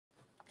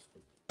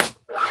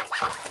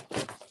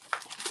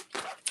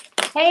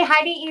Hey,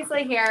 Heidi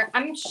Easley here.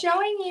 I'm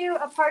showing you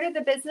a part of the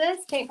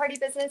business, paint party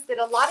business, that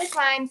a lot of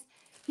times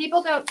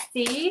people don't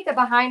see the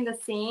behind the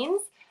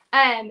scenes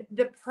and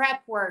the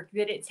prep work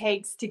that it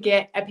takes to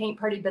get a paint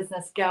party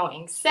business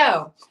going.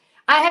 So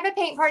I have a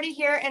paint party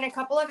here in a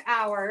couple of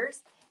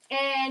hours,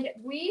 and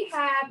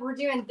we're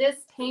doing this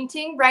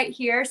painting right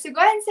here. So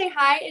go ahead and say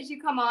hi as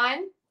you come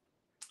on.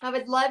 I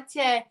would love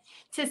to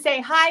say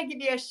hi, give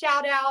you a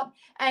shout out.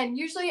 And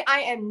usually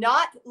I am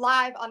not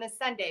live on a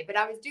Sunday, but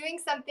I was doing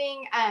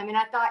something and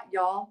I thought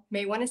y'all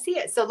may want to see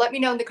it. So let me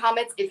know in the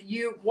comments if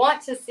you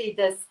want to see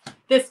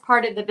this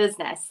part of the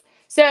business.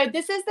 So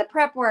this is the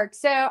prep work.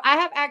 So I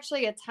have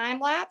actually a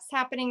time lapse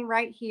happening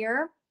right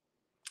here.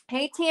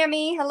 Hey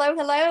Tammy, hello,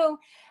 hello.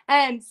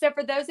 So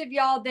for those of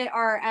y'all that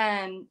are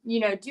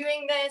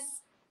doing this,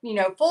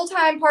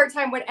 full-time,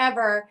 part-time,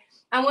 whatever,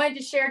 I wanted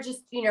to share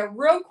just,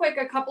 real quick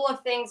a couple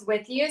of things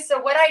with you. So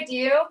what I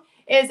do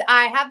is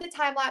I have the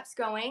time lapse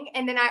going,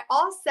 and then I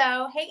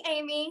also, hey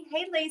Amy,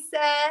 hey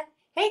Lisa,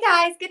 hey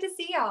guys, good to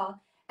see y'all.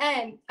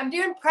 I'm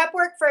doing prep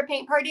work for a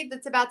paint party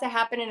that's about to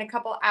happen in a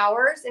couple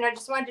hours, and I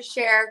just wanted to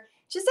share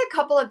just a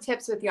couple of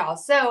tips with y'all.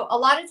 So a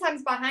lot of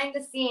times behind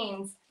the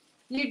scenes,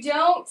 you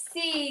don't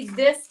see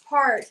this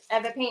part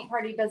of a paint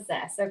party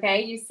business,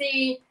 okay? You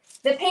see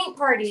the paint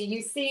party,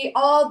 you see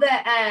all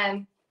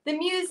the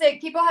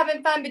music, people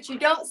having fun, but you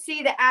don't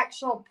see the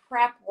actual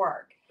prep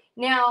work.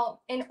 Now,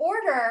 in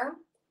order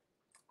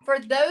for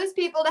those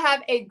people to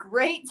have a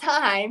great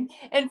time,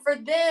 and for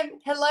them,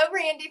 hello,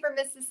 Randy from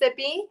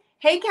Mississippi.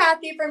 Hey,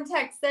 Kathy from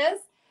Texas.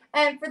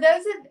 And for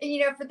those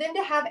of, for them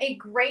to have a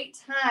great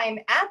time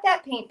at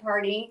that paint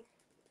party,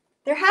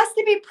 there has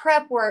to be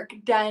prep work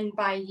done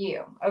by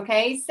you,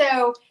 okay?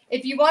 So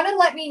if you want to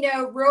let me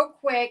know real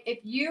quick, if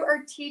you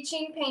are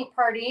teaching paint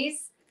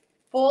parties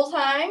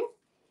full-time,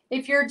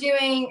 if you're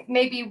doing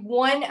maybe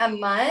one a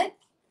month,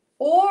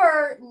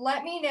 or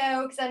let me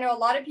know, because I know a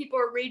lot of people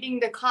are reading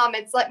the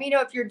comments, let me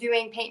know if you're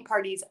doing paint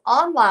parties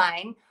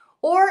online,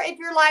 or if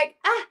you're like,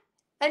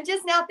 I'm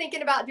just now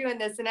thinking about doing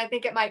this and I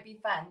think it might be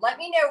fun. Let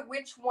me know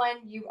which one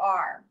you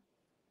are.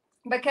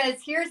 Because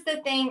here's the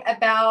thing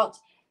about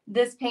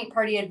this paint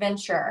party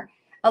adventure.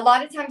 A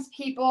lot of times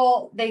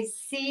they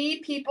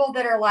see people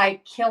that are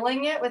like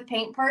killing it with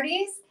paint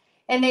parties,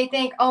 and they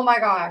think, oh my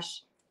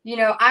gosh,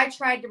 I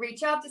tried to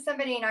reach out to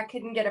somebody and I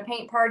couldn't get a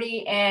paint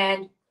party,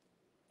 and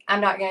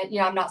I'm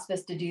not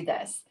supposed to do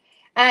this.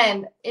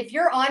 And if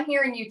you're on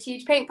here and you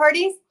teach paint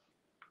parties,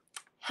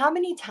 how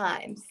many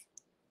times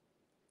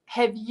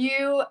have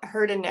you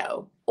heard a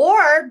no?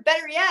 Or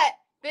better yet,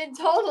 been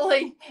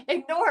totally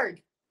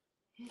ignored?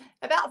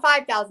 About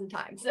 5,000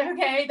 times.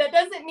 Okay. That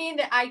doesn't mean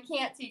that I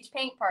can't teach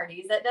paint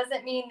parties. That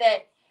doesn't mean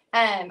that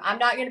I'm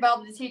not going to be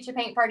able to teach a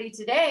paint party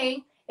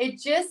today. It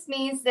just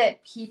means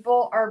that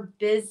people are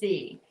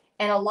busy.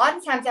 And a lot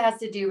of times it has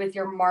to do with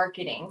your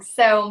marketing.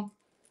 So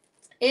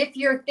if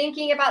you're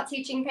thinking about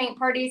teaching paint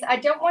parties, I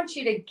don't want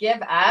you to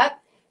give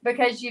up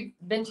because you've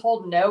been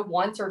told no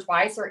once or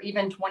twice or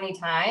even 20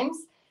 times.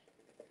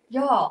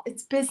 Y'all,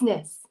 it's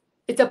business.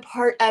 It's a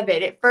part of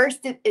it. At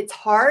first, it's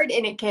hard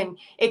and it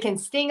can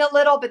sting a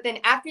little, but then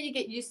after you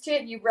get used to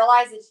it, you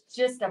realize it's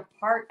just a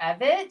part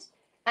of it.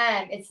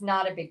 It's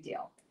not a big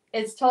deal.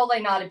 It's totally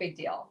not a big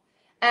deal.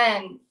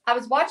 I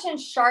was watching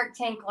Shark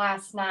Tank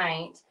last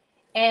night,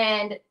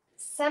 and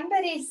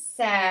somebody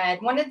said,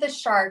 one of the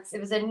sharks,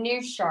 it was a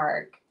new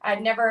shark.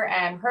 I'd never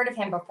heard of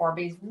him before,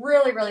 but he's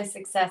really, really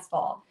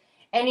successful.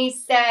 And he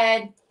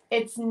said,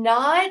 it's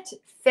not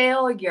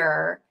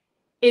failure,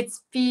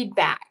 it's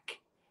feedback.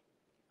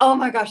 Oh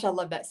my gosh, I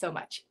love that so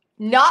much.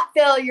 Not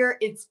failure,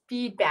 it's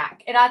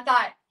feedback. And I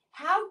thought,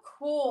 how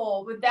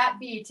cool would that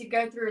be to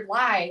go through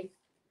life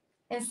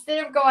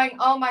instead of going,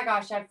 oh my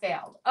gosh, I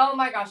failed. Oh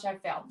my gosh, I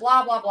failed.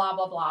 Blah, blah, blah,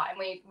 blah, blah.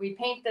 And we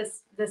paint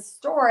this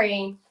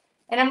story.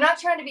 And I'm not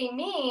trying to be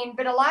mean,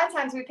 but a lot of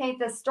times we paint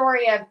this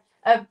story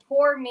of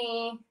poor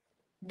me.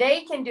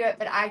 They can do it,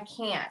 but I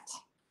can't.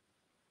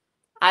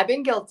 I've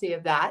been guilty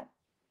of that.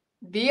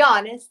 Be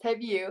honest,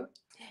 have you?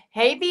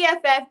 Hey,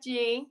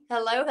 BFFG.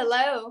 Hello,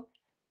 hello.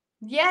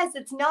 Yes,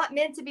 it's not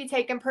meant to be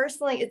taken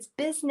personally. It's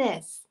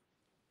business.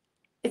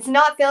 It's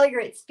not failure.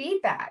 It's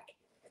feedback.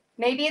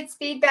 Maybe it's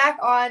feedback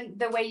on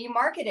the way you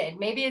marketed.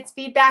 Maybe it's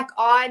feedback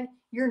on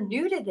you're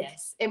new to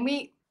this. And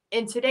we,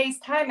 in today's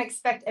time,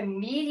 expect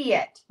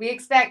immediate. We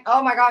expect,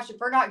 oh my gosh, if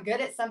we're not good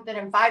at something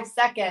in 5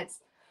 seconds,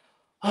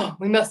 oh,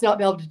 we must not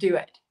be able to do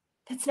it.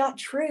 That's not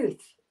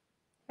truth.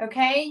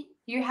 Okay?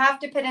 You have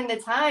to put in the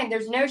time.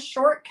 There's no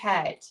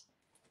shortcut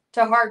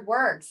to hard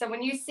work. So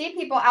when you see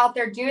people out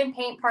there doing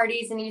paint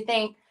parties and you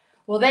think,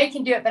 well, they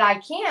can do it, but I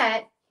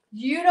can't,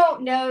 you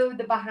don't know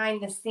the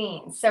behind the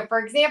scenes. So for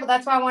example,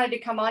 that's why I wanted to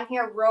come on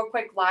here real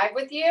quick live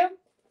with you,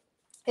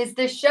 is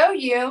to show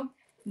you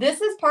this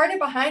is part of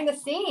behind the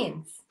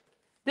scenes.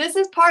 This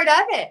is part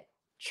of it.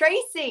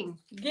 Tracing,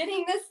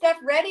 getting this stuff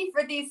ready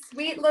for these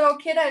sweet little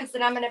kiddos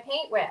that I'm going to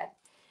paint with.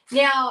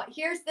 Now,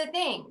 here's the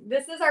thing.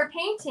 This is our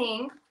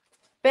painting.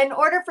 But in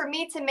order for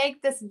me to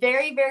make this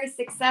very, very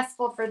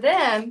successful for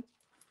them,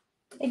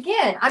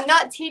 Again, I'm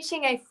not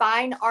teaching a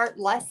fine art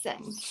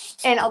lesson.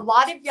 And a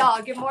lot of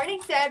y'all, good morning,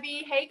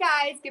 Debbie. Hey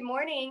guys, good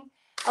morning.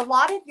 A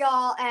lot of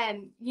y'all,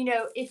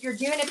 if you're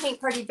doing a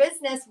paint party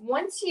business,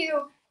 once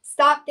you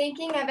stop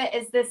thinking of it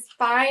as this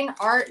fine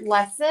art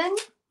lesson,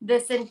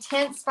 this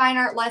intense fine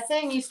art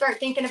lesson, you start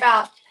thinking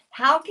about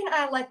how can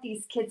I let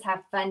these kids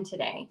have fun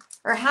today?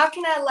 Or how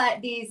can I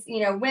let these,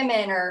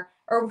 women or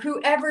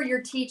whoever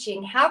you're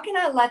teaching, how can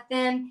I let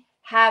them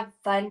have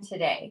fun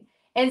today?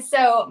 And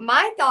so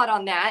my thought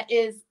on that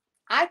is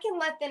I can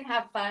let them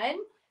have fun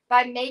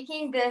by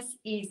making this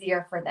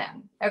easier for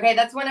them. Okay,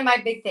 that's one of my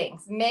big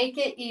things. Make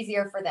it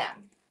easier for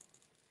them.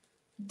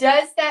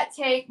 Does that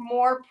take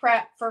more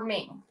prep for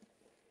me?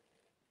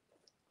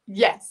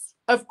 Yes,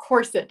 of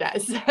course it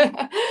does.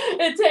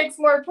 It takes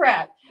more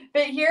prep.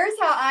 But here's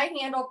how I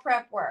handle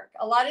prep work.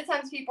 A lot of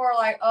times people are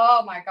like,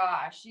 "Oh my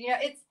gosh,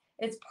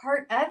 it's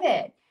part of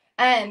it."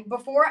 And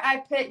before I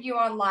put you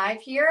on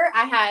live here,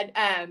 I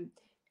had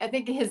I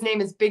think his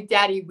name is Big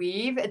Daddy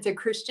Weave. It's a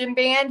Christian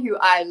band who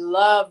I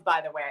love,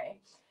 by the way.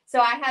 So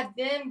I had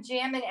them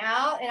jamming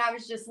out and I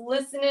was just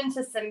listening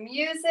to some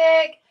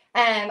music.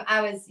 And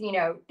I was,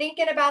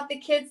 thinking about the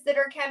kids that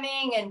are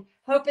coming and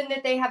hoping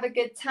that they have a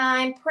good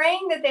time,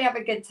 praying that they have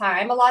a good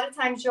time. A lot of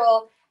times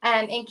you'll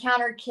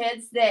encounter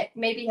kids that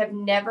maybe have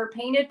never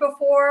painted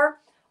before,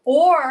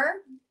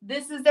 or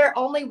this is their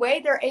only way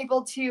they're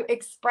able to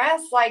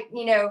express, like,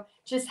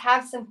 just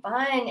have some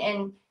fun,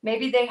 and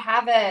maybe they're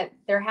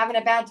having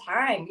a bad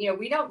time.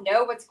 We don't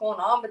know what's going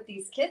on with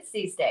these kids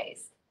these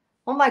days.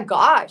 Oh my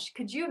gosh,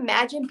 could you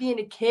imagine being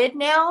a kid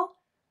now?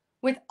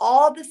 With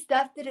all the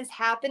stuff that is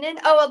happening.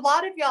 Oh, a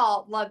lot of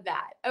y'all love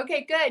that.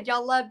 Okay, good.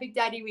 Y'all love Big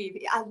Daddy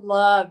Weave.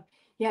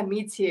 Yeah,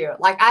 me too.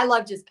 Like, I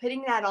love just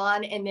putting that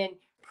on and then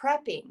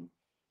prepping.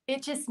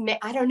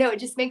 I don't know, it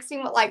just makes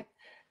me like,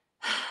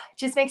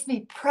 just makes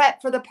me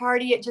prep for the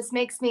party. It just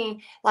makes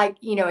me like,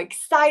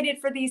 excited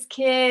for these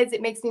kids.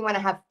 It makes me want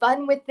to have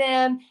fun with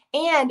them.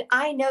 And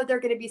I know they're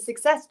going to be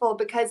successful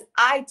because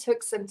I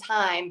took some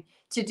time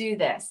to do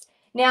this.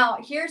 Now,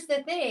 here's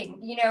the thing,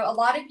 a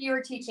lot of you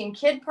are teaching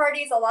kid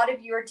parties, a lot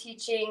of you are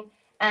teaching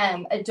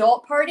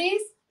adult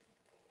parties.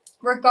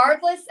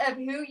 Regardless of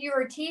who you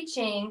are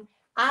teaching,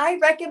 I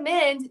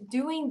recommend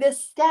doing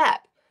this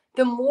step.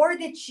 The more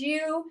that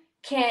you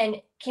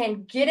can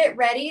get it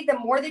ready, the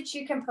more that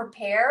you can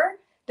prepare,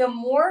 the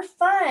more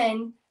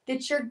fun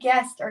that your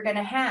guests are going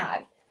to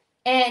have.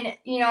 And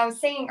I was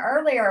saying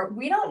earlier,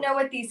 we don't know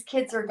what these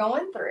kids are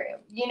going through.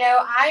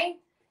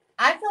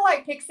 I feel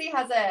like Pixie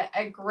has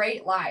a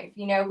great life.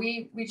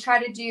 We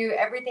try to do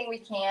everything we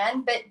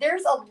can, but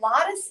there's a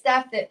lot of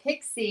stuff that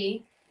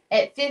Pixie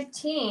at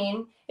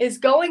 15 is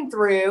going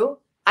through.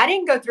 I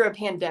didn't go through a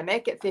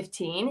pandemic at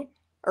 15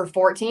 or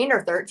 14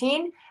 or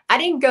 13. I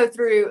didn't go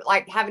through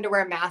like having to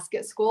wear a mask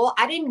at school.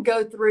 I didn't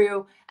go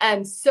through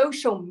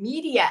social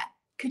media.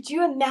 Could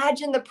you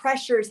imagine the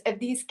pressures of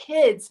these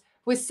kids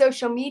with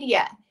social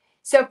media?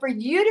 So for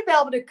you to be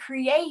able to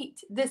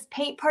create this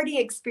paint party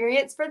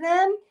experience for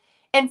them,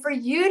 and for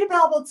you to be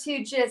able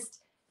to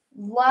just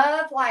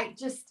love, like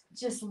just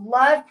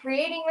love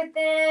creating with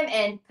them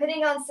and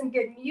putting on some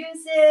good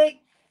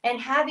music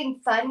and having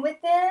fun with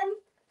them.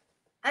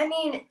 I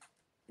mean,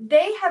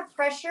 they have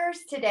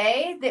pressures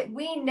today that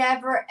we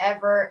never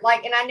ever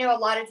like. And I know a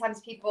lot of times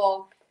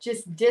people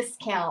just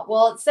discount,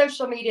 well, it's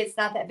social media, it's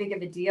not that big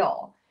of a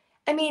deal.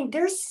 I mean,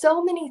 there's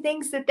so many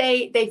things that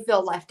they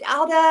feel left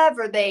out of,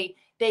 or they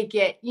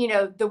get,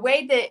 the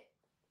way that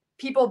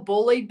people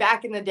bullied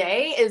back in the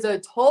day is a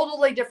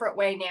totally different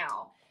way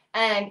now.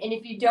 And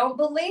if you don't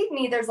believe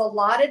me, there's a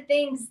lot of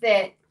things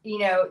that,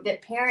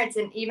 that parents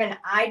and even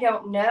I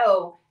don't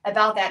know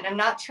about that. And I'm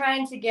not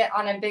trying to get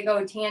on a big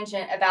old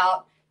tangent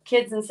about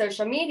kids and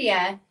social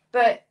media,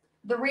 but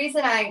the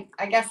reason I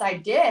guess I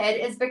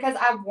did is because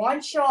I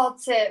want y'all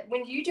to,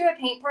 when you do a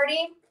paint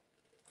party,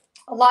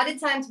 a lot of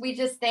times we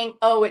just think,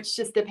 oh, it's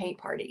just a paint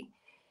party.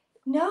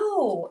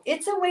 No,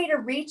 it's a way to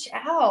reach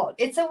out.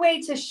 It's a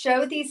way to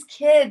show these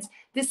kids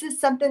this is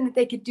something that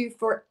they could do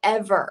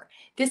forever.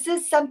 This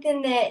is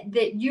something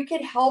that you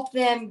could help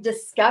them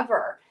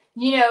discover.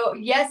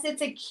 Yes,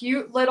 it's a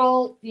cute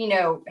little,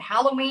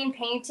 Halloween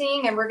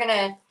painting, and we're going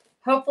to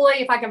hopefully,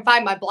 if I can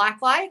find my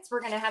black lights,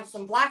 we're going to have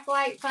some black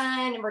light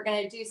fun, and we're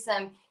going to do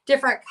some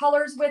different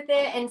colors with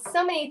it and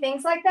so many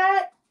things like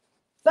that.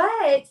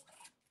 But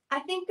I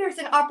think there's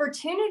an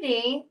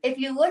opportunity, if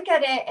you look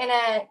at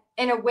it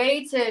in a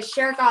way to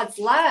share God's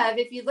love,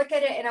 if you look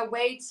at it in a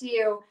way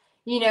to,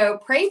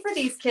 pray for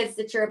these kids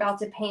that you're about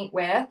to paint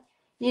with.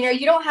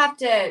 You don't have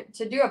to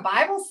do a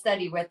Bible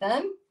study with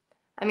them.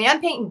 I mean,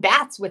 I'm painting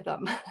bats with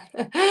them.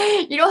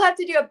 You don't have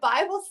to do a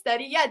Bible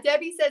study. Yeah,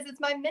 Debbie says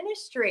it's my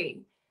ministry.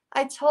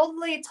 I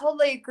totally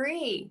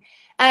agree.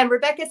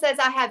 Rebecca says,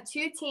 I have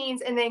 2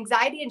 teens and the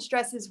anxiety and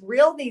stress is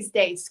real these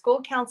days.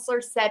 School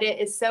counselors said it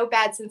is so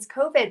bad since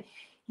COVID.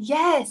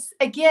 Yes,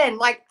 again,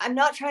 like, I'm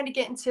not trying to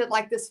get into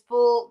like this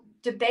full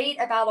debate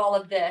about all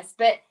of this,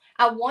 but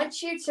I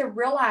want you to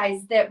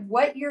realize that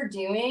what you're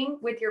doing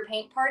with your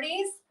paint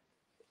parties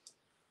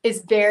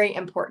is very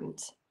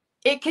important.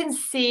 it can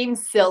seem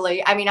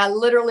silly. I mean, I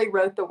literally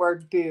wrote the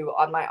word boo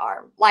on my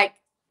arm. Like,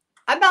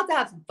 I'm about to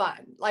have some fun.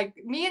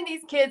 Like, me and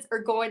these kids are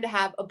going to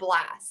have a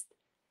blast.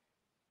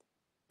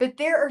 But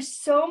there are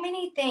so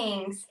many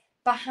things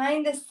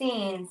behind the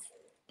scenes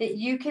that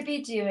you could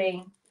be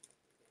doing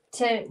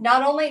to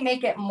not only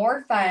make it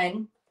more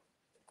fun,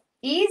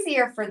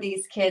 easier for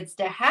these kids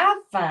to have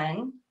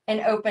fun and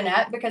open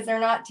up because they're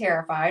not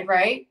terrified,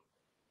 right?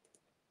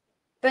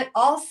 But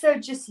also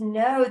just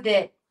know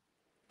that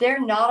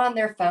they're not on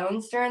their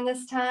phones during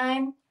this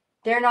time.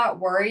 They're not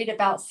worried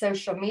about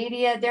social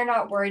media. They're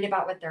not worried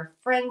about what their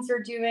friends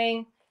are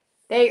doing.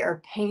 They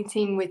are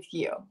painting with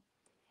you.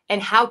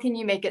 And how can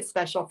you make it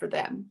special for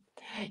them?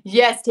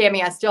 Yes,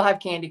 Tammy, I still have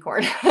candy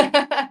corn.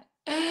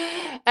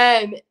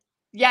 um,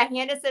 yeah,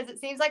 Hannah says it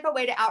seems like a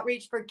way to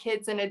outreach for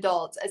kids and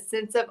adults, a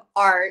sense of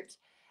art.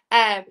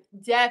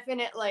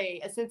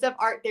 Definitely a sense of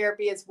art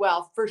therapy as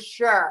well, for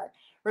sure.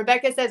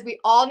 Rebecca says we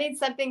all need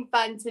something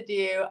fun to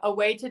do, a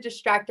way to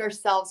distract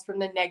ourselves from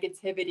the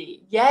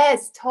negativity.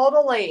 Yes,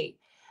 totally.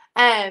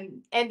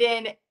 And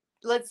then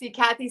let's see,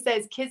 Kathy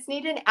says kids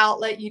need an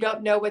outlet. You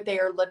don't know what they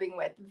are living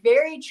with.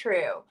 Very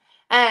true.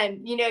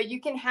 You know,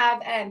 you can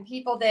have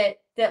people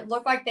that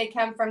look like they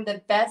come from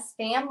the best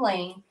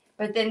family,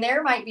 but then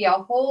there might be a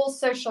whole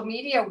social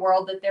media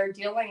world that they're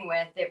dealing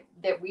with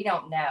that we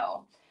don't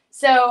know.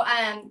 So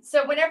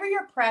so whenever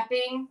you're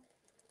prepping,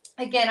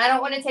 again, I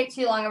don't want to take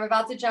too long. I'm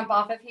about to jump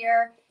off of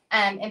here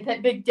and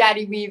put Big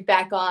Daddy Weave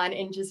back on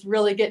and just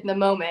really get in the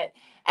moment.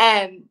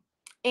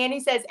 Annie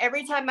says,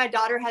 every time my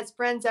daughter has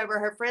friends over,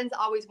 her friends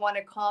always want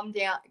to come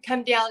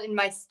down in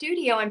my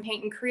studio and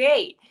paint and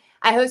create.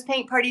 I host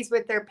paint parties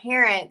with their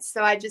parents.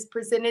 So I just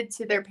presented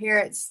to their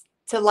parents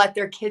to let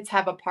their kids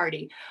have a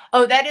party.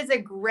 Oh, that is a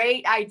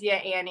great idea,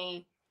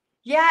 Annie.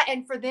 Yeah.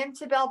 And for them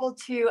to be able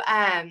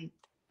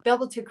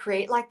to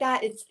create like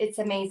that, it's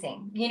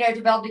amazing. You know,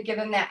 to be able to give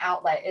them that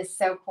outlet is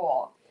so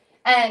cool.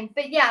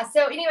 But yeah,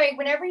 so anyway,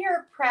 whenever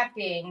you're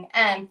prepping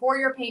for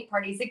your paint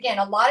parties, again,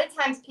 a lot of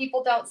times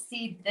people don't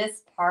see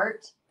this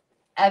part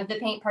of the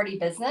paint party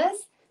business,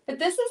 but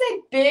this is a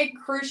big,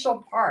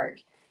 crucial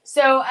part.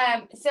 So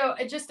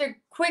just a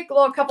quick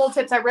little couple of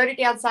tips. I wrote it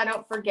down so I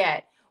don't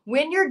forget.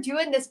 When you're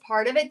doing this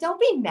part of it, don't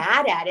be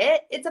mad at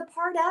it. It's a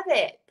part of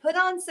it. Put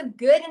on some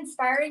good,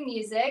 inspiring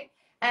music.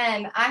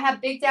 I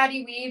have Big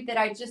Daddy Weave that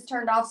I just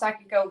turned off so I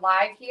could go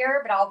live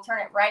here, but I'll turn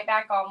it right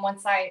back on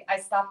once I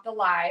stop the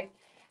live.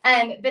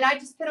 But I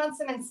just put on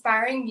some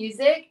inspiring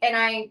music, and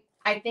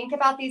I think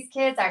about these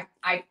kids.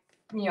 I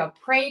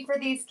pray for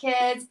these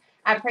kids.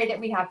 I pray that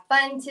we have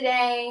fun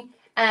today.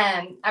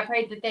 I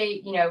pray that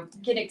they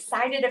get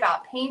excited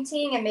about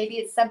painting, and maybe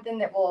it's something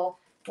that will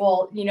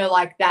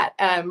like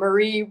that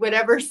Marie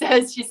whatever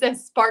says. She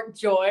says spark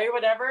joy,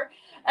 whatever.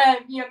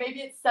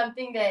 Maybe it's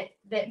something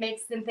that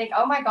makes them think,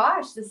 oh my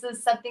gosh, this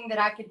is something that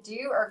I could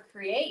do or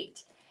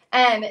create.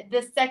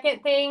 The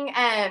second thing,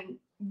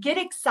 get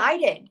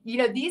excited.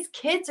 These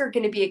kids are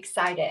going to be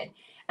excited.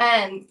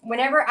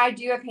 Whenever I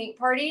do a paint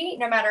party,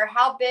 no matter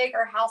how big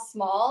or how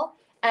small,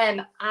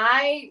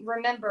 I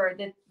remember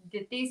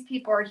that these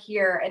people are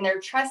here and they're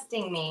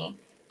trusting me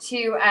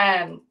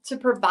to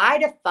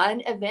provide a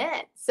fun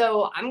event.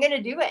 So I'm going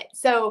to do it.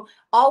 So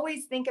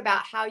always think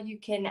about how you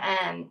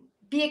can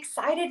be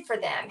excited for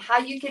them, how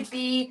you could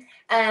be,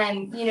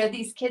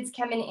 these kids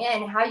coming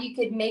in, how you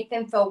could make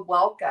them feel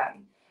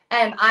welcome.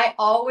 I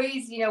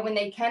always, when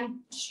they come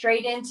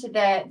straight into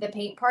the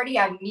paint party,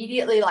 I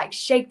immediately like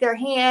shake their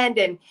hand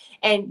and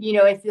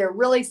if they're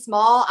really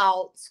small,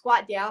 I'll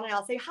squat down and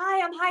I'll say,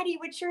 hi, I'm Heidi.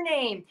 What's your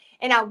name?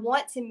 And I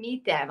want to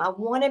meet them. I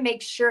want to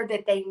make sure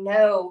that they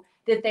know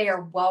that they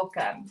are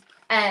welcome.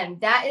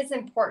 And that is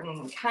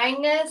important.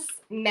 Kindness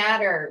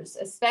matters,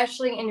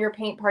 especially in your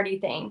paint party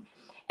thing.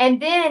 And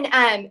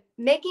then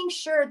making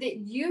sure that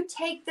you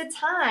take the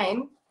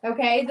time.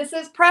 Okay, this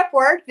is prep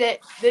work that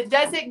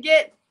doesn't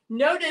get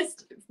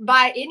noticed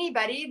by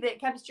anybody that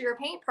comes to your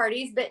paint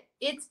parties, but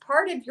it's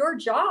part of your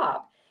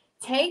job.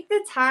 Take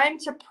the time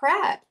to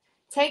prep.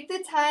 Take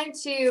the time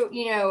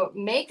to,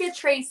 make a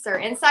tracer.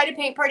 Inside of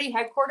Paint Party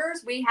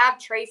headquarters, we have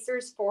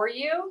tracers for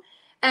you.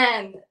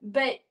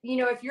 But,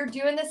 if you're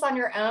doing this on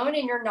your own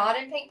and you're not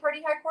in Paint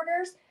Party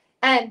headquarters,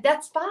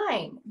 that's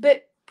fine.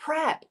 But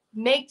prep,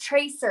 make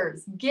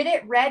tracers, get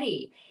it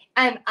ready.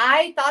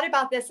 I thought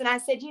about this and I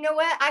said, you know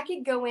what? I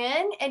could go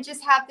in and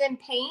just have them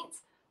paint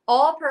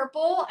all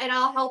purple and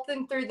I'll help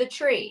them through the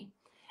tree.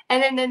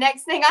 And then the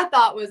next thing I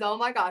thought was, oh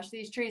my gosh,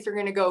 these trees are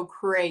going to go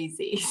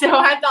crazy. So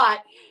I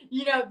thought,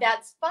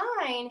 that's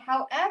fine.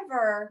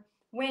 However,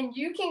 when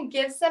you can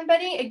give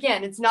somebody,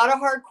 again, it's not a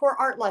hardcore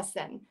art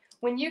lesson.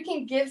 When you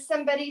can give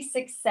somebody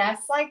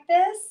success like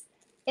this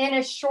in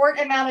a short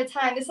amount of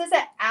time, this is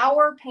an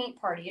hour paint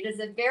party. It is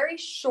a very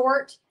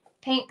short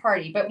paint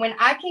party. But when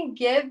I can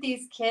give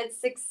these kids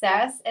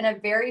success in a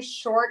very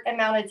short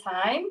amount of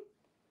time,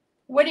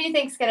 what do you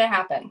think is going to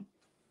happen?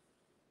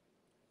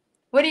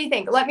 What do you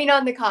think? Let me know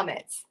in the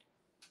comments.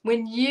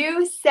 When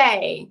you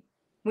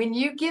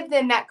give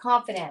them that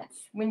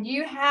confidence, when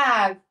you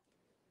have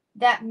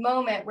that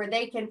moment where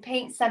they can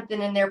paint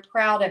something and they're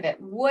proud of it,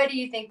 what do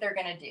you think they're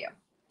going to do?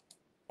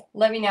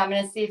 Let me know. I'm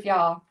going to see if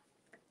y'all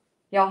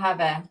have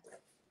a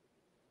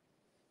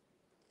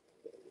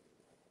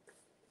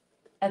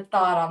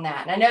thought on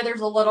that. And I know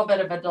there's a little bit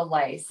of a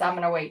delay, so I'm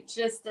going to wait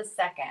just a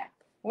second.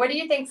 What do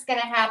you think is going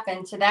to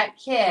happen to that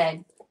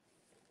kid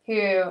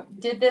who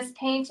did this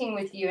painting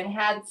with you and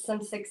had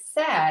some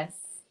success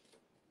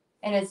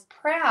and is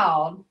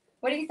proud?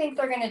 What do you think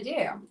they're going to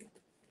do?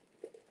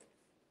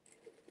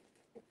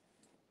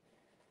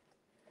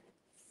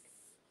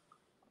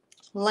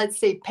 Let's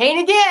see.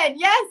 Paint again.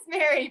 Yes,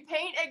 Mary.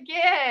 Paint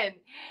again.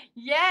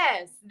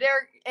 Yes.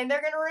 They're going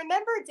to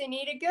remember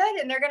Danita good,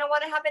 and they're going to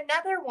want to have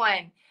another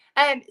one.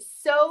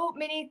 So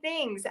many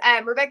things.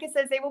 Rebecca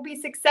says they will be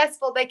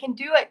successful. They can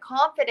do it.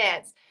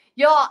 Confidence.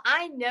 Y'all,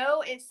 I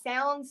know it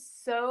sounds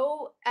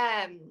so,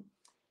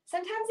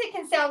 sometimes it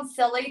can sound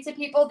silly to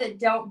people that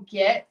don't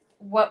get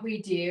what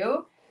we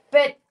do,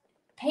 but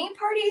paint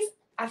parties,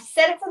 I've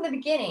said it from the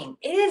beginning,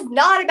 it is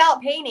not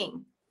about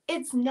painting.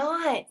 It's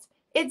not.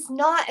 It's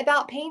not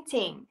about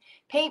painting.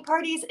 Paint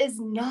parties is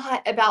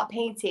not about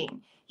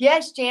painting.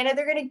 Yes, Jana,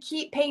 they're going to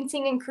keep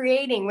painting and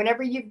creating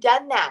whenever you've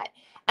done that.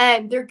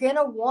 And they're going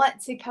to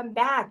want to come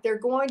back. They're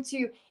going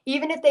to,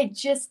 even if they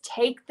just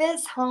take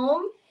this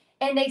home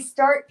and they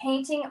start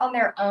painting on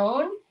their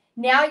own,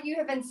 now you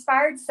have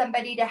inspired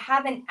somebody to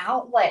have an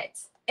outlet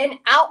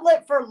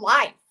for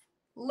life,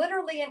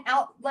 literally an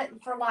outlet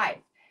for life.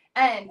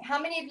 How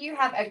many of you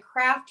have a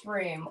craft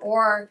room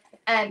or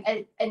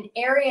an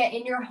area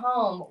in your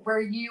home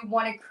where you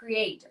want to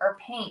create or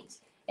paint?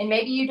 And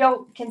maybe you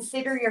don't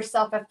consider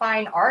yourself a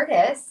fine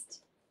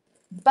artist,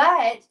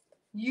 but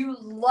you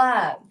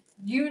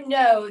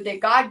know that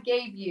God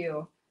gave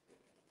you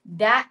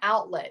that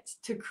outlet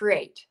to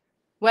create.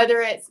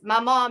 Whether it's, my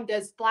mom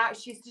does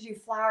she used to do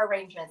flower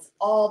arrangements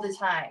all the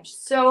time. She's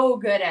so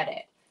good at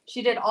it.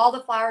 She did all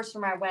the flowers for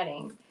my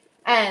wedding.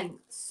 And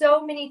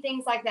so many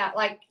things like that.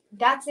 Like,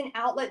 that's an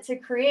outlet to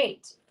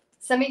create.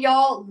 Some of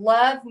y'all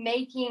love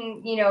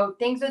making,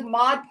 things with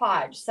Mod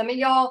Podge. Some of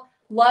y'all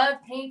love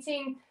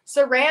painting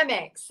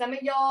ceramics. Some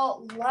of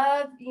y'all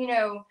love,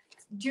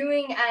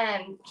 doing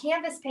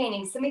canvas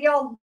painting. Some of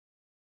y'all